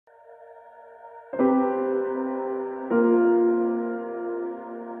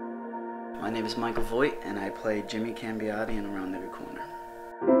My name is Michael Voight, and I play Jimmy Cambioti in Around Every Corner.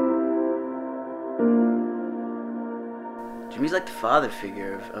 Jimmy's like the father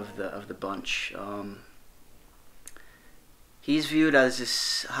figure of the bunch. He's viewed as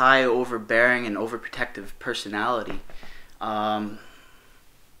this high, overbearing, and overprotective personality, and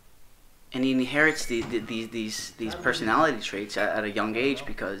he inherits these personality traits at a young age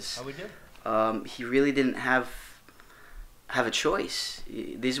because he really didn't have a choice.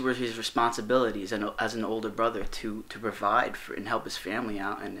 These were his responsibilities as an older brother to provide for and help his family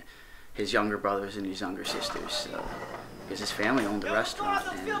out, and his younger brothers and his younger sisters, because his family owned a restaurant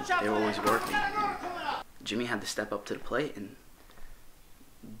and they were always working. Jimmy had to step up to the plate and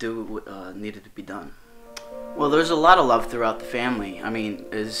do what needed to be done. Well, there's a lot of love throughout the family. I mean,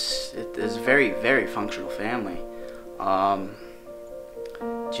 it's a very, very functional family.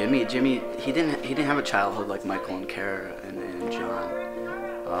 Jimmy, he didn't have a childhood like Michael and Kara and John.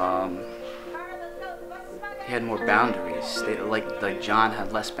 He had more boundaries. Like John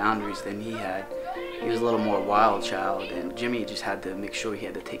had less boundaries than he had. He was a little more wild child, and Jimmy just had to make sure he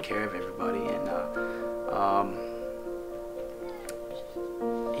had to take care of everybody. And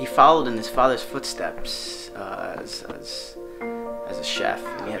he followed in his father's footsteps as a chef,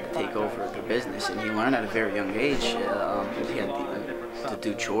 and he had to take over the business. And he learned at a very young age. He had to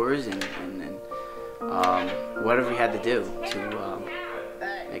do chores and whatever he had to do to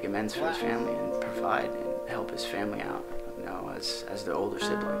make amends for his family and provide and help his family out, you know, as the older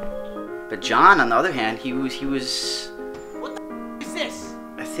sibling. But John, on the other hand, he was. What the is this?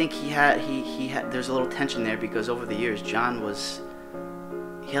 I think he had. There's a little tension there because over the years, John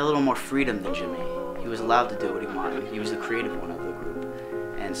he had a little more freedom than Jimmy. He was allowed to do what he wanted. He was the creative one of the group,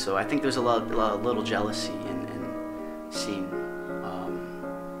 and so I think there's a little jealousy in seeing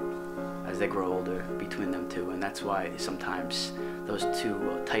as they grow older between them two, and that's why sometimes those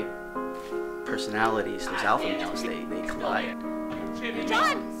two type personalities, those alpha males, they collide.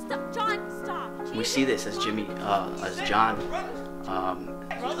 John, stop! John, stop! We see this as John,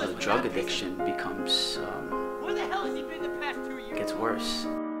 the drug addiction becomes, Where the hell has he been the past 2 years? gets worse.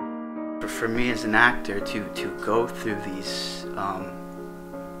 For me as an actor to go through these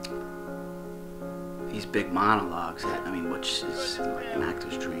big monologues, which is like an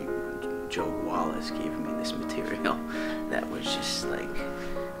actor's dream. Joe Gawalis gave me this material that was just like,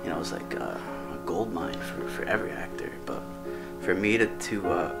 you know, it was like a gold mine for every actor. But for me to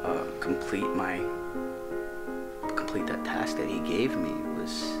complete that task that he gave me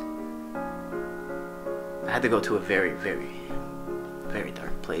I had to go to a very, very, very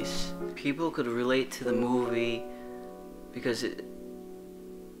dark place. People could relate to the movie because it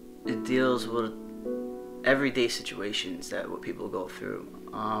deals with everyday situations that what people go through.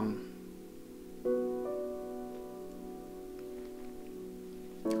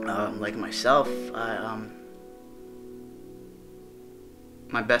 Like myself,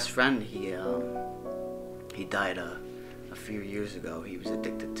 my best friend, he died a few years ago. He was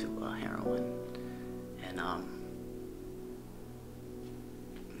addicted to heroin, and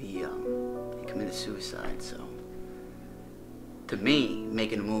he committed suicide. So, to me,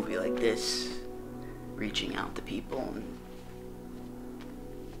 making a movie like this, reaching out to people and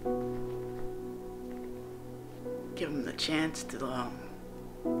give them the chance to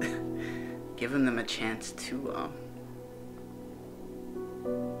giving them a chance to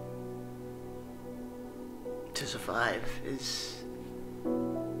survive is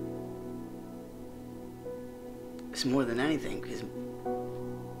more than anything, because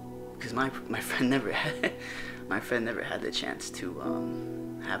my friend never had the chance to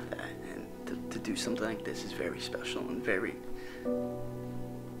have that, and to do something like this is very special and very,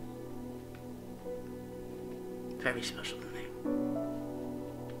 very special to me.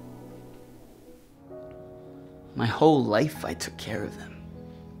 My whole life I took care of them.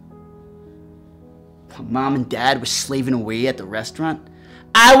 While Mom and Dad were slaving away at the restaurant,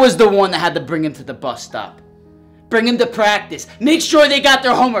 I was the one that had to bring him to the bus stop. Bring him to practice. Make sure they got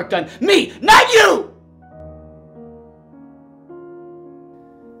their homework done. Me, not you!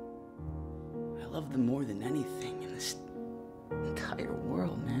 I love them more than anything in this entire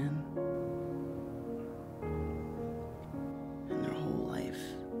world, man. And their whole life,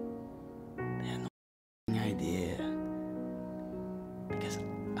 they had no idea. Because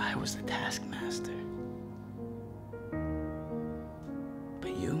I was the taskmaster.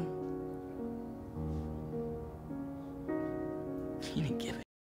 But you didn't give it.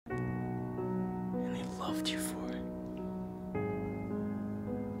 And they loved you for it.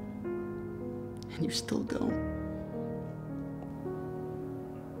 And you still don't.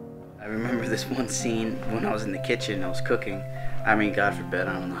 I remember this one scene when I was in the kitchen, I was cooking. I mean, God forbid,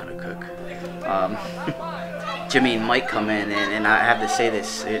 I don't know how to cook. Jimmy and Mike come in, and I have to say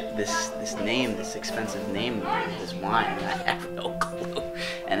this name, this expensive name, this wine. I have no clue,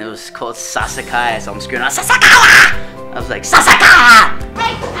 and it was called Sasakaya. So I'm screaming out Sasakaya. I was like Sasakaya.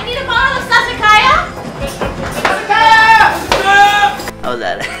 Hey, I need a bottle of Sasakaya. Sasakaya. How was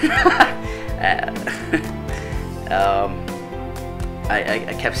that?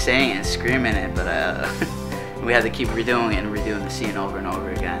 I kept saying it and screaming it, but we had to keep redoing it and redoing the scene over and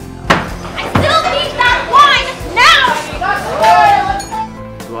over again. I still need that wine now!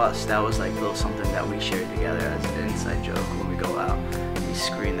 To us, that was like a little something that we shared together as an inside joke when we go out. We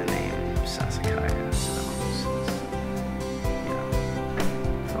scream the name Sasakaya, so it was, you know,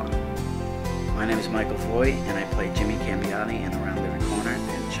 fun. My name is Michael Voight, and I play Jimmy Cambioti in Around Every Corner.